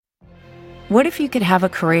What if you could have a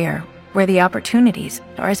career where the opportunities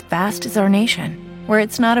are as vast as our nation, where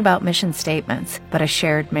it's not about mission statements, but a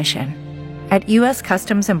shared mission? At U.S.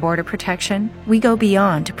 Customs and Border Protection, we go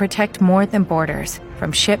beyond to protect more than borders.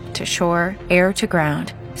 From ship to shore, air to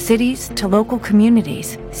ground, cities to local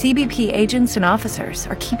communities, CBP agents and officers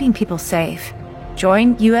are keeping people safe.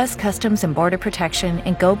 Join U.S. Customs and Border Protection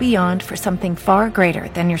and go beyond for something far greater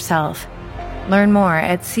than yourself. Learn more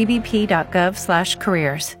at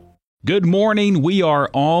cbp.gov/careers. Good morning. We are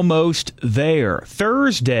almost there.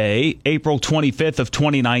 Thursday, April 25th of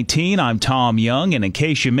 2019. I'm Tom Young, and in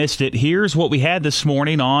case you missed it, here's what we had this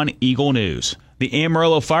morning on Eagle News. The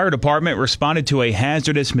Amarillo Fire Department responded to a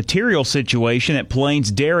hazardous material situation at Plains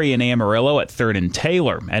Dairy in Amarillo at 3rd and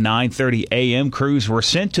Taylor. At 9:30 a.m., crews were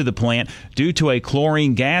sent to the plant due to a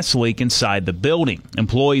chlorine gas leak inside the building.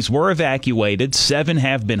 Employees were evacuated. 7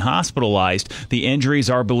 have been hospitalized. The injuries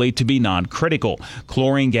are believed to be non-critical.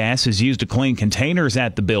 Chlorine gas is used to clean containers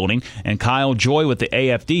at the building, and Kyle Joy with the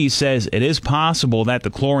AFD says it is possible that the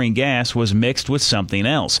chlorine gas was mixed with something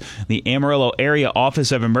else. The Amarillo Area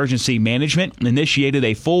Office of Emergency Management initiated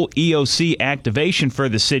a full EOC activation for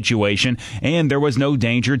the situation, and there was no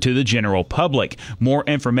danger to the general public. More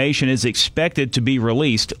information is expected to be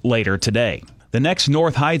released later today. The next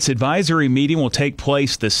North Heights advisory meeting will take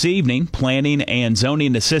place this evening. Planning and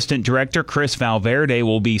Zoning Assistant Director Chris Valverde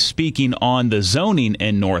will be speaking on the zoning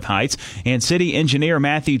in North Heights, and City Engineer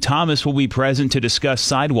Matthew Thomas will be present to discuss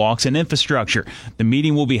sidewalks and infrastructure. The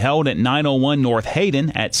meeting will be held at 901 North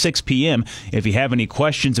Hayden at 6 p.m. If you have any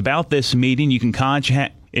questions about this meeting, you can contact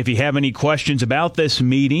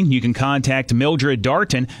Mildred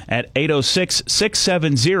Darton at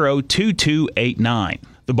 806-670-2289.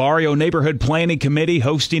 The Barrio Neighborhood Planning Committee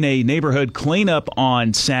hosting a neighborhood cleanup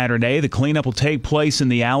on Saturday. The cleanup will take place in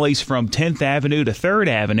the alleys from 10th Avenue to 3rd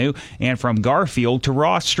Avenue and from Garfield to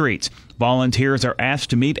Ross Streets. Volunteers are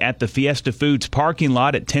asked to meet at the Fiesta Foods parking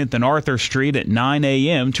lot at 10th and Arthur Street at 9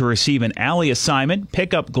 a.m. to receive an alley assignment,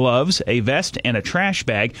 pick up gloves, a vest, and a trash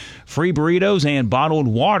bag. Free burritos and bottled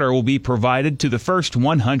water will be provided to the first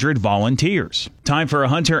 100 volunteers. Time for a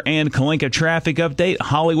Hunter and Kalinka traffic update.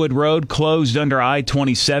 Hollywood Road closed under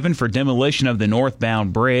I-27 for demolition of the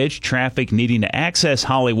northbound bridge. Traffic needing to access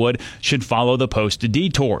Hollywood should follow the posted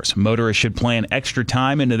detours. Motorists should plan extra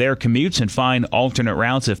time into their commutes and find alternate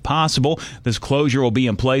routes if possible. This closure will be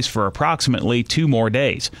in place for approximately 2 more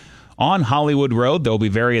days. On Hollywood Road, there will be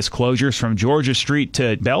various closures from Georgia Street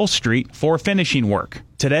to Bell Street for finishing work.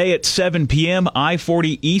 Today at 7 p.m.,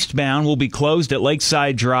 I-40 eastbound will be closed at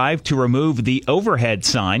Lakeside Drive to remove the overhead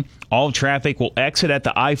sign. All traffic will exit at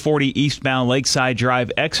the I-40 eastbound Lakeside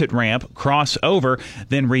Drive exit ramp, cross over,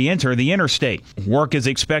 then re-enter the interstate. Work is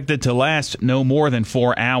expected to last no more than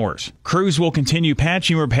 4 hours. Crews will continue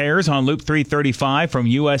patching repairs on Loop 335 from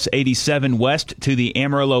US 87 west to the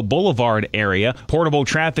Amarillo Boulevard area. Portable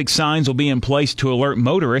traffic signs will be in place to alert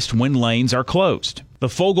motorists when lanes are closed. The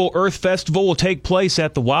Fogle Earth Festival will take place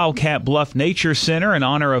at the Wildcat Bluff Nature Center in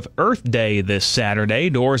honor of Earth Day this Saturday.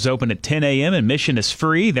 Doors open at 10 a.m. and admission is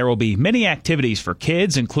free. There will be many activities for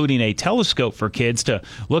kids, including a telescope for kids to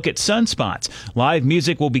look at sunspots. Live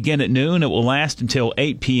music will begin at noon. It will last until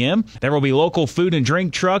 8 p.m. There will be local food and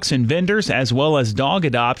drink trucks and vendors, as well as dog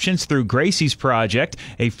adoptions through Gracie's Project.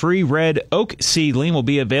 A free red oak seedling will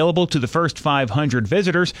be available to the first 500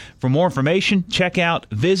 visitors. For more information, check out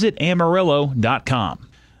visitamarillo.com.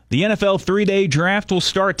 The NFL 3-day draft will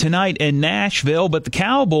start tonight in Nashville, but the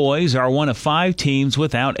Cowboys are one of 5 teams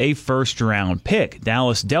without a first-round pick.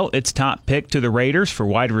 Dallas dealt its top pick to the Raiders for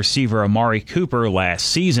wide receiver Amari Cooper last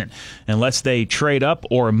season. Unless they trade up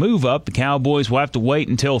or move up, the Cowboys will have to wait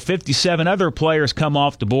until 57 other players come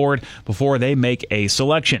off the board before they make a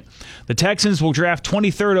selection. The Texans will draft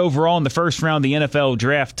 23rd overall in the first round of the NFL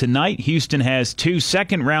draft tonight. Houston has 2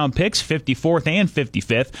 second-round picks, 54th and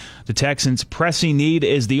 55th. The Texans' pressing need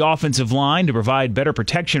is the offensive line to provide better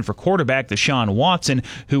protection for quarterback Deshaun Watson,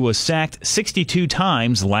 who was sacked 62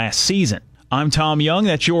 times last season. I'm Tom Young.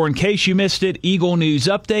 That's your In Case You Missed It Eagle News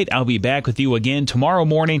Update. I'll be back with you again tomorrow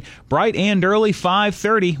morning, bright and early,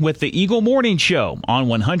 5:30, with the Eagle Morning Show on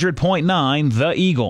 100.9 The Eagle.